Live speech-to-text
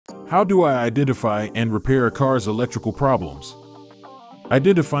How do I identify and repair a car's electrical problems?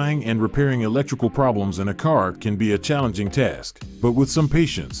 Identifying and repairing electrical problems in a car can be a challenging task, but with some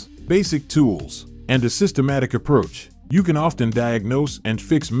patience, basic tools, and a systematic approach, you can often diagnose and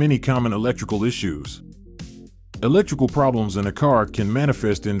fix many common electrical issues. Electrical problems in a car can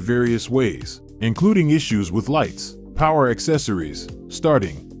manifest in various ways, including issues with lights, power accessories,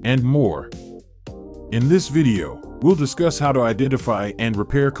 starting, and more. In this video, we'll discuss how to identify and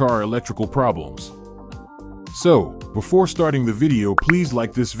repair car electrical problems. So, before starting the video, please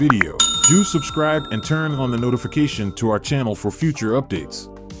like this video, do subscribe and turn on the notification to our channel for future updates.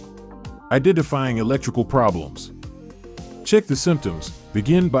 Identifying electrical problems. Check the symptoms.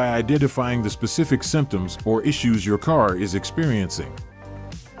 Begin by identifying the specific symptoms or issues your car is experiencing.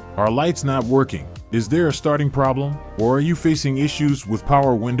 Are lights not working? Is there a starting problem? Or are you facing issues with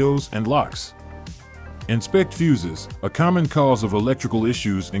power windows and locks? Inspect fuses. A common cause of electrical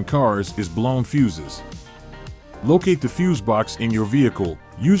issues in cars is blown fuses. Locate the fuse box in your vehicle,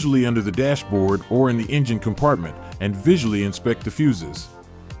 usually under the dashboard or in the engine compartment, and visually inspect the fuses.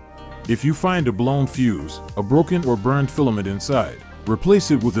 If you find a blown fuse, a broken or burned filament inside, replace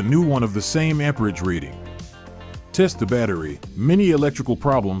it with a new one of the same amperage rating. Test the battery. Many electrical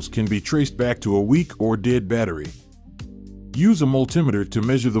problems can be traced back to a weak or dead battery. Use a multimeter to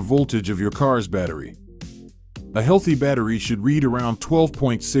measure the voltage of your car's battery. A healthy battery should read around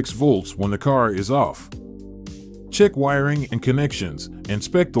 12.6 volts when the car is off. Check wiring and connections.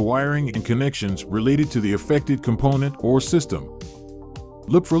 Inspect the wiring and connections related to the affected component or system.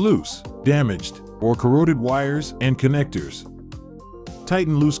 Look for loose, damaged, or corroded wires and connectors.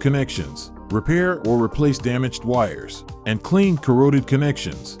 Tighten loose connections. Repair or replace damaged wires, and clean corroded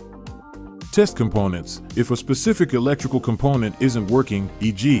connections. Test components. If a specific electrical component isn't working,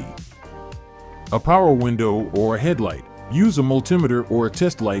 e.g., a power window or a headlight, use a multimeter or a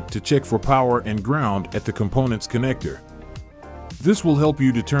test light to check for power and ground at the component's connector. This will help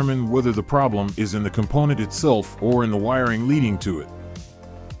you determine whether the problem is in the component itself or in the wiring leading to it.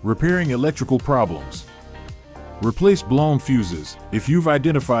 Repairing electrical problems. Replace blown fuses. If you've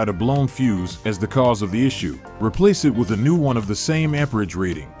identified a blown fuse as the cause of the issue, replace it with a new one of the same amperage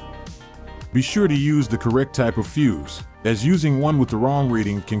rating. Be sure to use the correct type of fuse, as using one with the wrong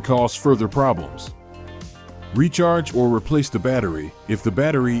rating can cause further problems. Recharge or replace the battery. If the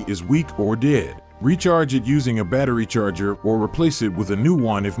battery is weak or dead, recharge it using a battery charger or replace it with a new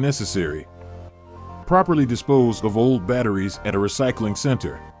one if necessary. Properly dispose of old batteries at a recycling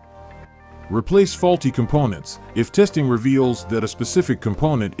center. Replace faulty components. If testing reveals that a specific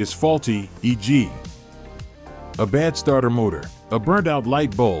component is faulty, e.g., a bad starter motor, a burnt-out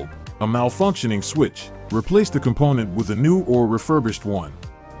light bulb, a malfunctioning switch, replace the component with a new or refurbished one.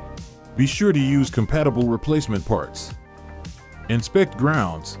 Be sure to use compatible replacement parts. Inspect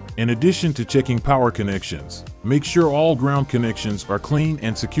grounds. In addition to checking power connections, make sure all ground connections are clean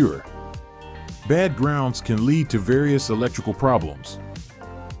and secure. Bad grounds can lead to various electrical problems.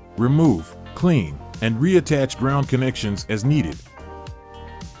 Remove, clean, and reattach ground connections as needed.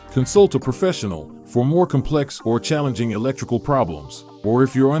 Consult a professional for more complex or challenging electrical problems, or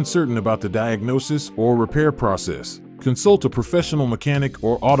if you're uncertain about the diagnosis or repair process, consult a professional mechanic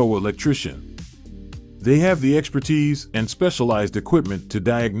or auto electrician. They have the expertise and specialized equipment to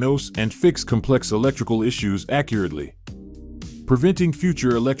diagnose and fix complex electrical issues accurately. Preventing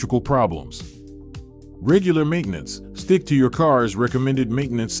future electrical problems. Regular maintenance. Stick to your car's recommended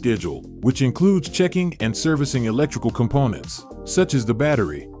maintenance schedule, which includes checking and servicing electrical components, such as the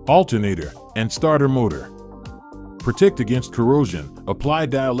battery, alternator, and starter motor. Protect against corrosion. Apply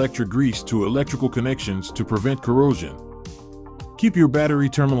dielectric grease to electrical connections to prevent corrosion. Keep your battery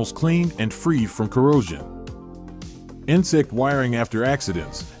terminals clean and free from corrosion. Insect wiring after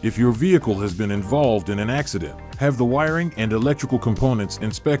accidents. If your vehicle has been involved in an accident, have the wiring and electrical components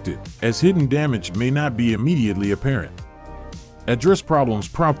inspected, as hidden damage may not be immediately apparent. Address problems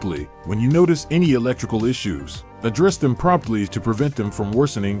promptly. When you notice any electrical issues, address them promptly to prevent them from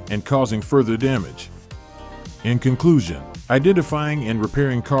worsening and causing further damage. In conclusion, identifying and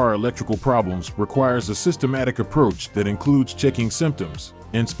repairing car electrical problems requires a systematic approach that includes checking symptoms,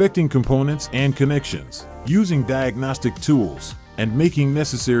 inspecting components and connections, using diagnostic tools, and making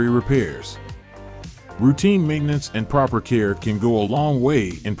necessary repairs. Routine maintenance and proper care can go a long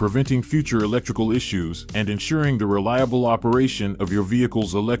way in preventing future electrical issues and ensuring the reliable operation of your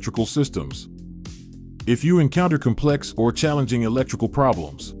vehicle's electrical systems. If you encounter complex or challenging electrical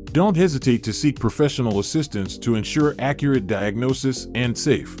problems, don't hesitate to seek professional assistance to ensure accurate diagnosis and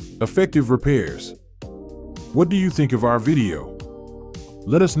safe, effective repairs. What do you think of our video?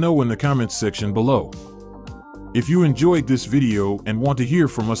 Let us know in the comments section below. If you enjoyed this video and want to hear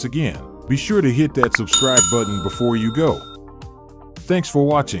from us again, be sure to hit that subscribe button before you go. Thanks for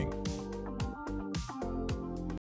watching.